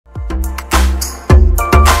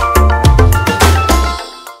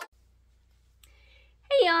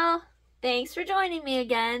Thanks for joining me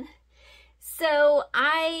again. So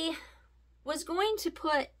I was going to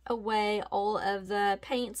put away all of the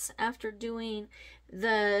paints after doing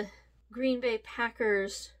the Green Bay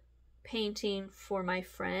Packers painting for my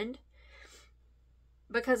friend,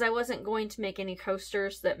 because I wasn't going to make any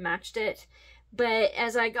coasters that matched it. But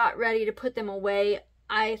as I got ready to put them away,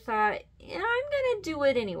 I thought, yeah, I'm gonna do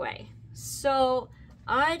it anyway. So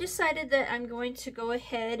I decided that I'm going to go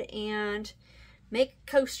ahead and make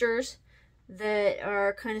coasters that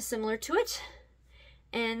are kind of similar to it.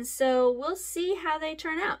 And so we'll see how they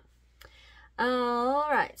turn out.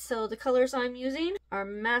 Alright, so the colors I'm using are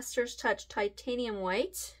Master's Touch Titanium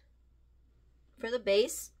White for the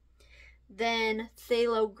base, then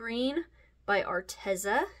Phthalo Green by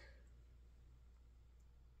Arteza,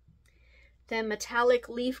 then Metallic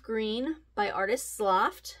Leaf Green by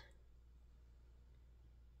Loft,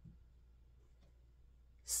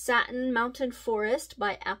 Satin Mountain Forest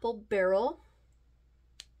by Apple Barrel,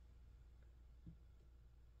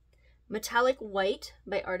 Metallic White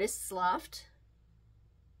by Loft,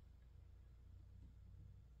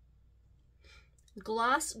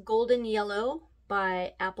 Gloss Golden Yellow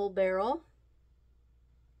by Apple Barrel,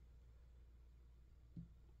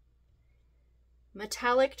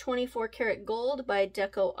 Metallic 24 Karat Gold by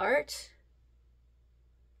DecoArt,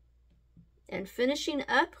 and finishing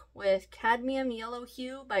up with Cadmium Yellow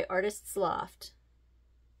Hue by Loft.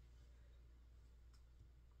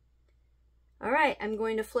 Alright, I'm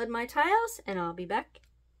going to flood my tiles and I'll be back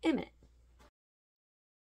in a minute.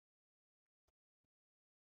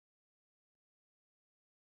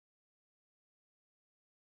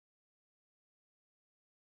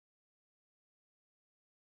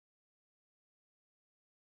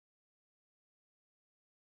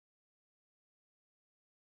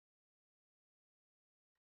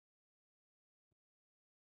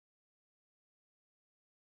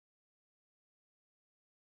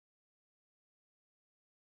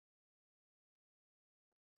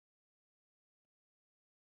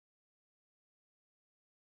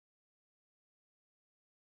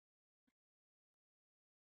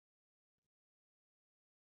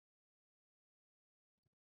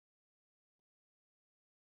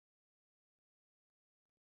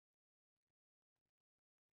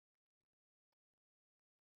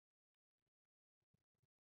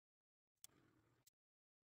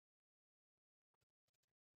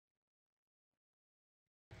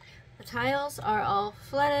 The tiles are all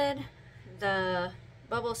flooded, the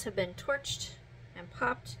bubbles have been torched and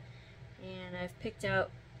popped, and I've picked out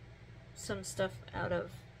some stuff out of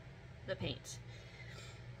the paint.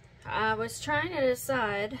 I was trying to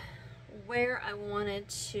decide where I wanted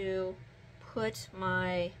to put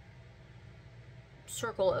my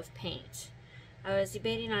circle of paint. I was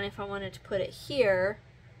debating on if I wanted to put it here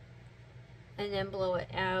and then blow it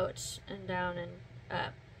out and down and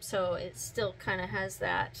up, so it still kind of has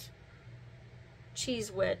that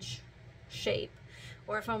cheese wedge shape,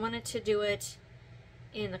 or if I wanted to do it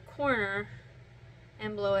in the corner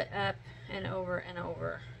and blow it up and over and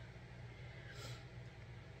over.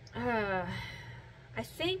 I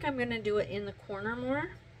think I'm gonna do it in the corner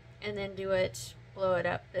more and then blow it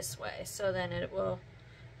up this way, so then it will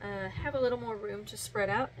have a little more room to spread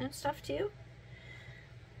out and stuff too.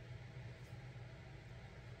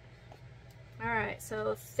 Alright,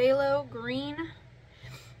 so Phthalo Green.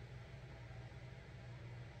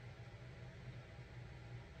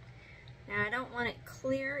 Now I don't want it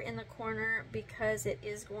clear in the corner because it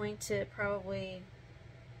is going to probably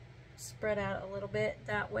spread out a little bit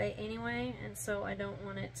that way anyway, and so I don't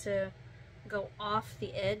want it to go off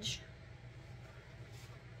the edge.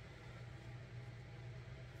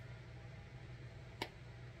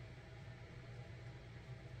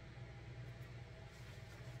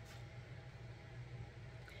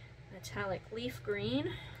 Metallic Leaf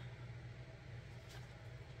Green.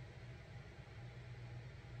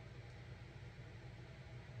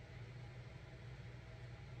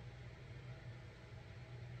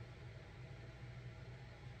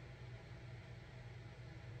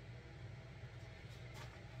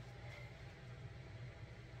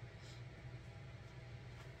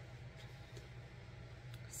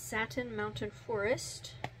 Satin Mountain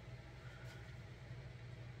Forest.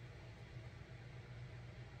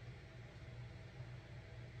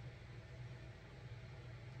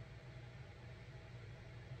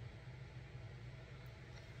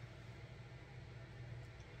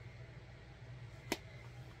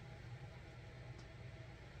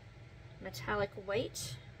 Metallic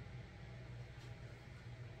White.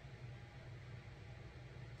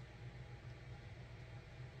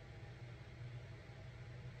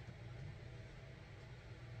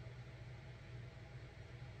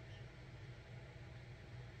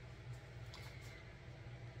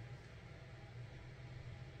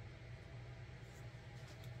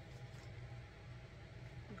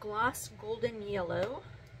 gloss golden yellow.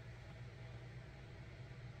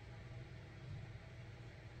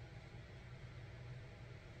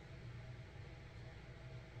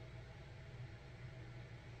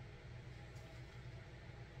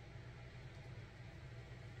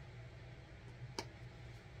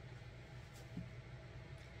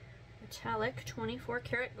 Metallic 24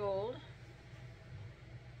 karat gold.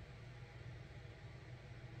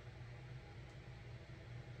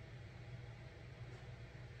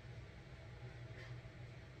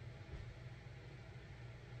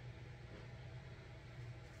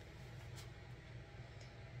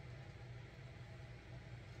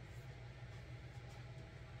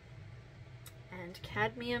 And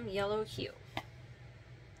cadmium yellow hue.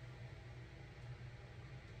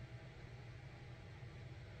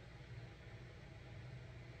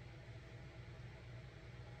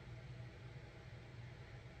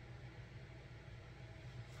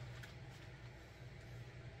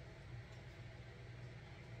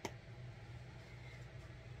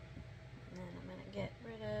 And then I'm going to get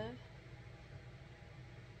rid of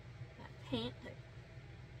that paint that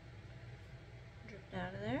dripped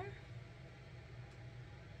out of there.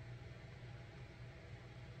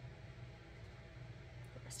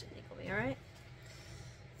 I think we'll be alright.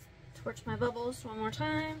 Torch my bubbles one more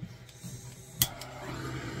time.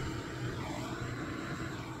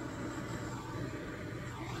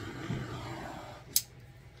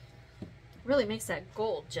 Really makes that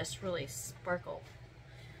gold just really sparkle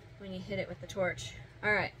when you hit it with the torch.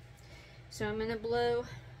 Alright, so I'm going to blow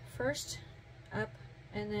first up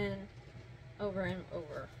and then over and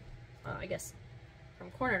over. I guess from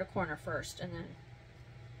corner to corner first and then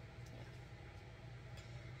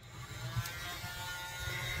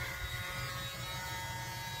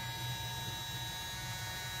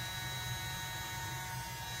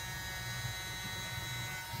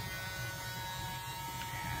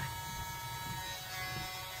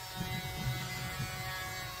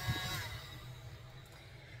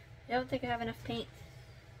I don't think I have enough paint.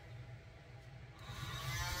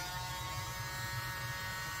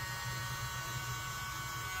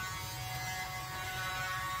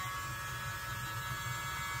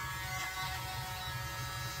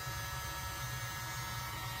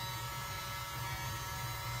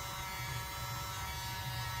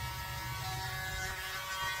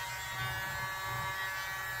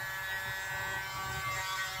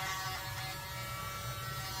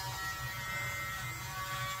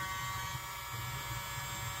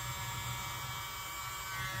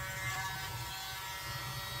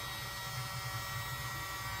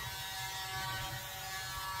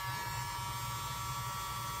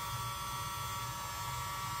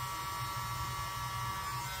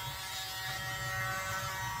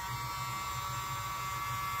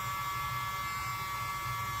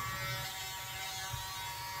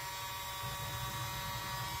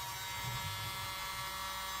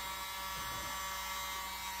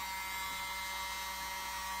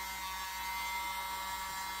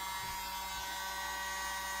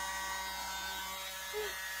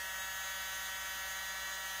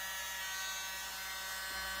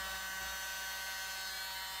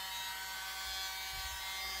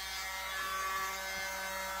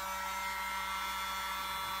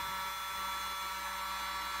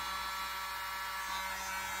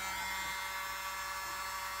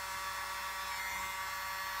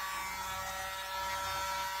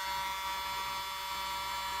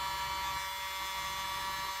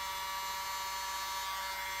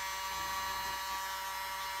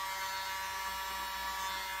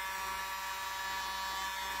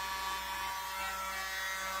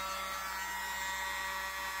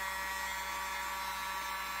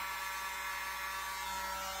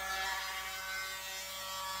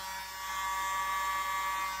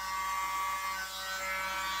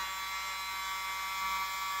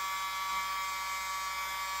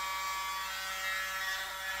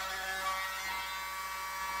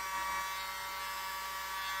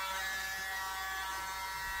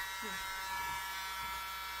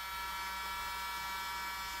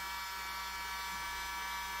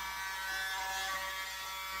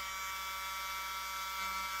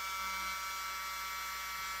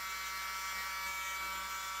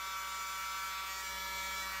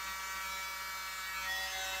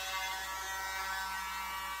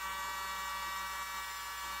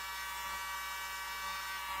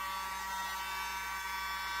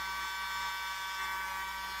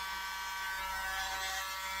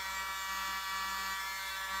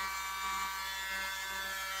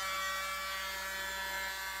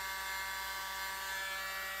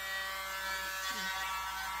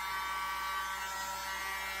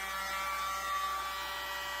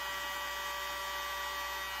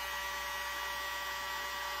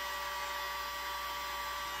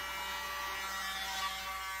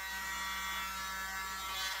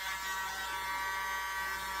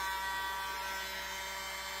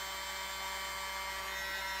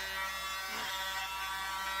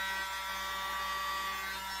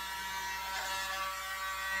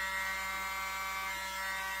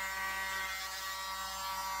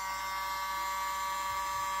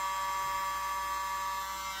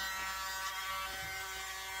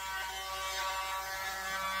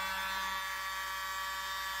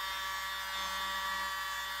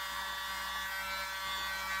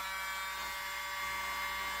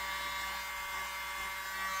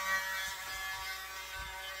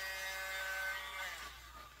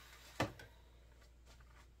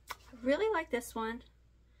 really like this one.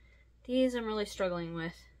 These I'm really struggling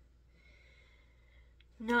with.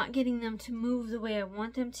 Not getting them to move the way I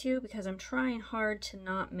want them to because I'm trying hard to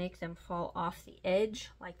not make them fall off the edge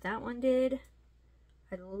like that one did.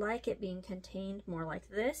 I like it being contained more like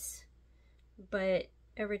this, but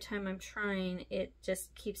every time I'm trying, it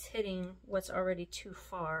just keeps hitting what's already too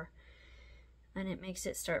far, and it makes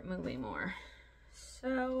it start moving more.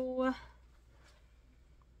 So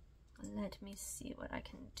let me see what I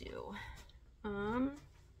can do.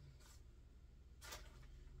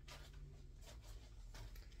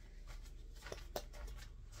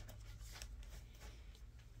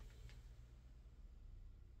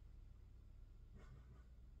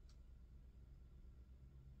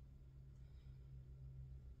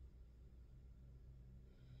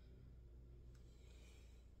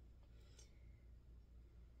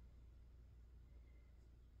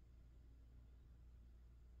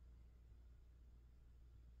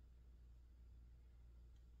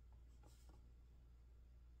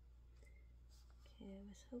 Okay, I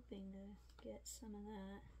was hoping to get some of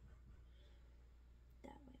that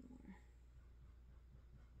way more.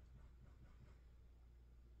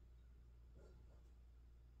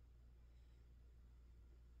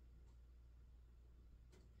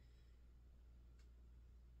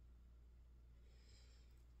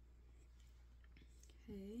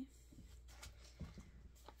 Okay.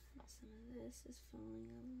 Some of this is falling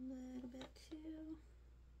a little bit too.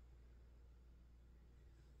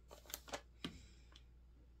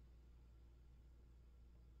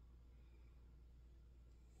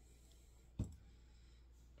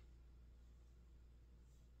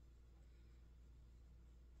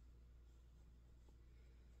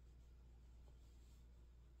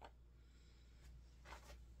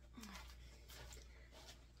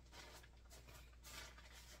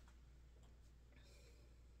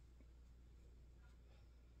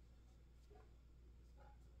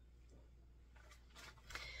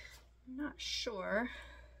 I'm not sure.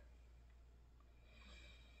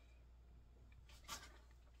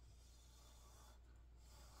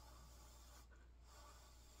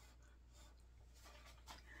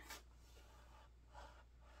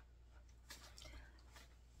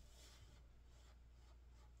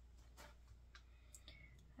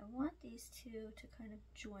 I want these two to kind of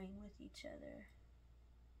join with each other.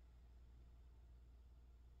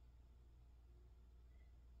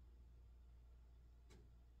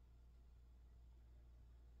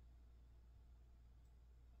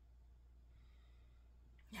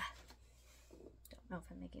 Yeah. Don't know if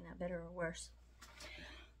I'm making that better or worse.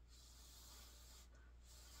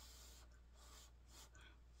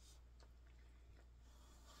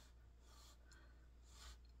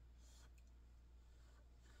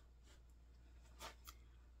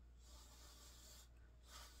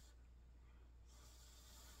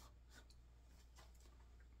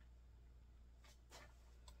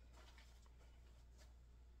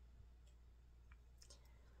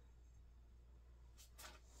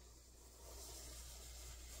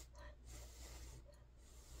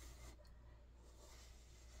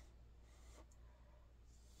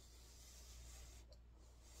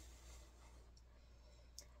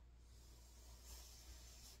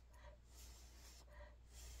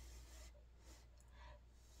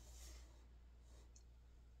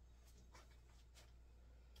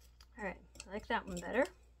 All right, I like that one better.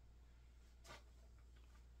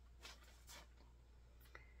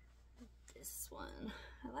 This one,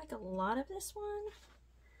 I like a lot of this one,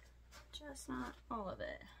 just not all of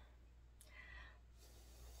it.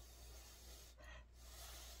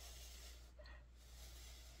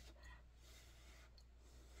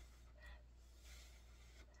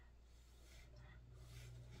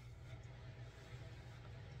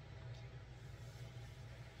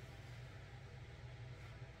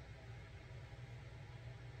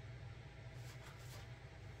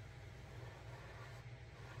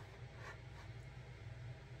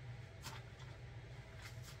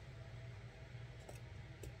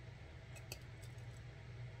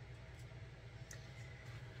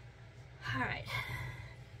 All right.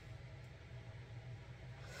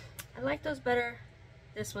 I like those better.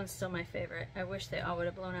 This one's still my favorite. I wish they all would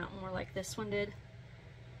have blown out more like this one did.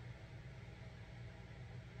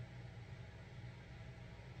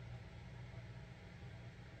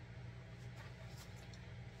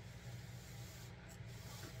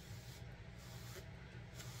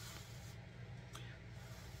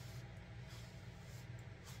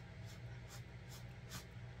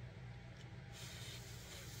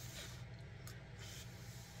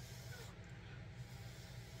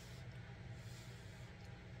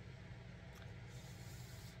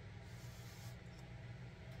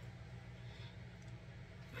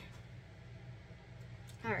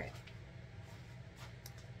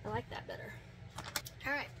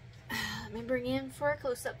 bring in for a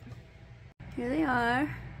close-up. Here they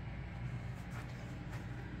are.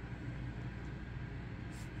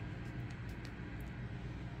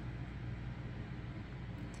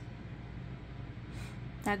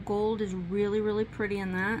 That gold is really, really pretty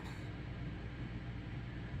in that.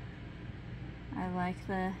 I like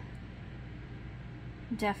the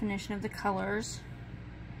definition of the colors.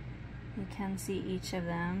 You can see each of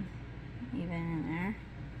them even in there.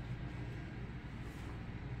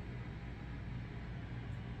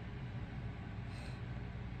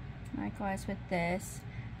 Likewise with this.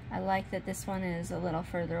 I like that this one is a little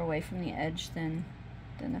further away from the edge than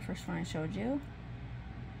the first one I showed you.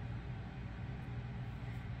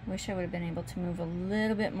 Wish I would have been able to move a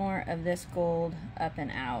little bit more of this gold up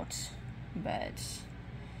and out, but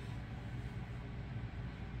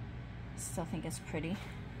still think it's pretty.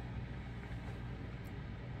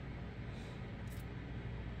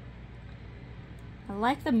 I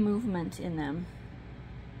like the movement in them.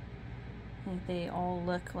 I think they all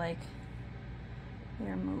look like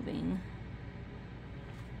they're moving.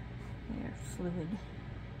 They're fluid.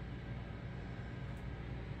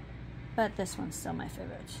 But this one's still my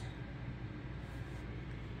favorite.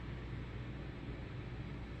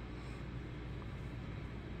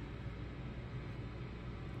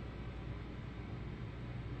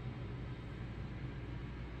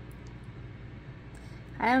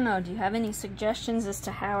 I don't know, do you have any suggestions as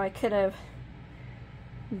to how I could have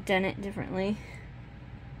done it differently?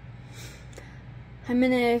 I'm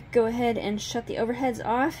gonna go ahead and shut the overheads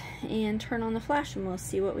off and turn on the flash and we'll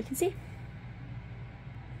see what we can see.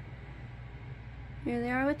 Here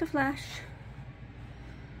they are with the flash.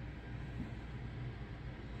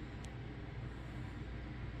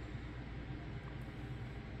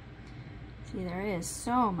 See, there is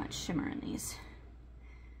so much shimmer in these.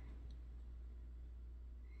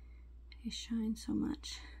 They shine so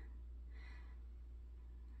much.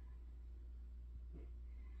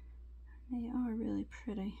 They are really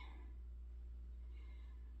pretty.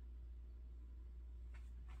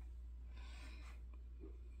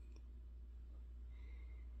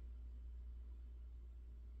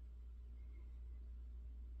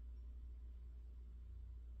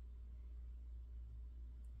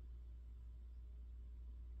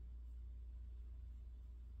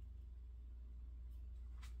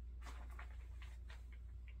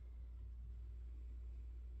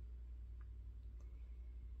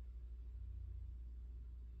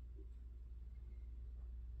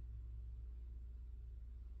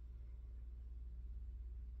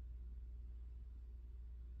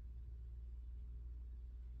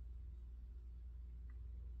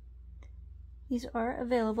 These are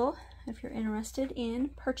available if you're interested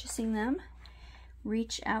in purchasing them.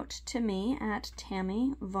 Reach out to me at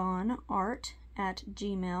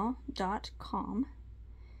tammievaughanart@gmail.com.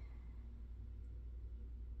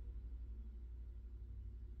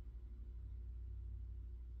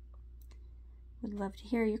 Would love to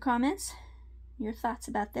hear your comments, your thoughts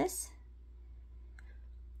about this.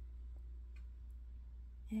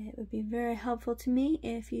 It would be very helpful to me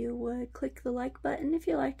if you would click the like button if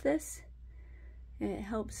you liked this. It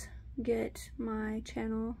helps get my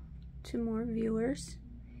channel to more viewers.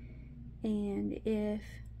 And if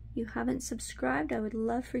you haven't subscribed, I would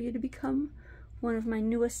love for you to become one of my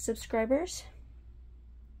newest subscribers.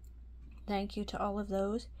 Thank you to all of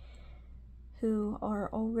those who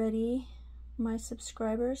are already my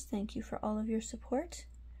subscribers. Thank you for all of your support.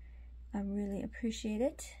 I really appreciate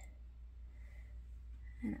it.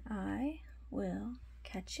 And I will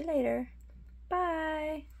catch you later.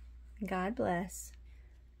 Bye. God bless.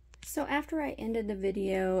 So after I ended the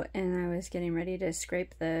video and I was getting ready to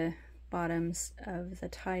scrape the bottoms of the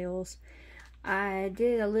tiles, I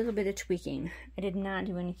did a little bit of tweaking. I did not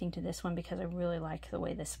do anything to this one because I really like the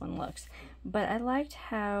way this one looks. But I liked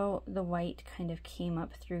how the white kind of came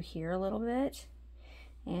up through here a little bit.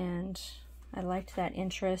 And I liked that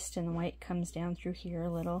interest, and the white comes down through here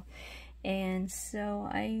a little. And so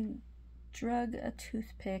I drug a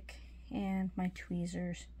toothpick and my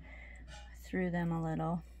tweezers through them a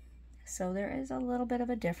little. So there is a little bit of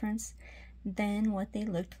a difference than what they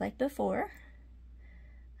looked like before.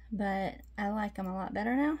 But I like them a lot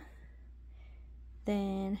better now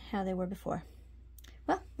than how they were before.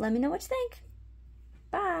 Well, let me know what you think.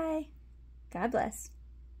 Bye. God bless.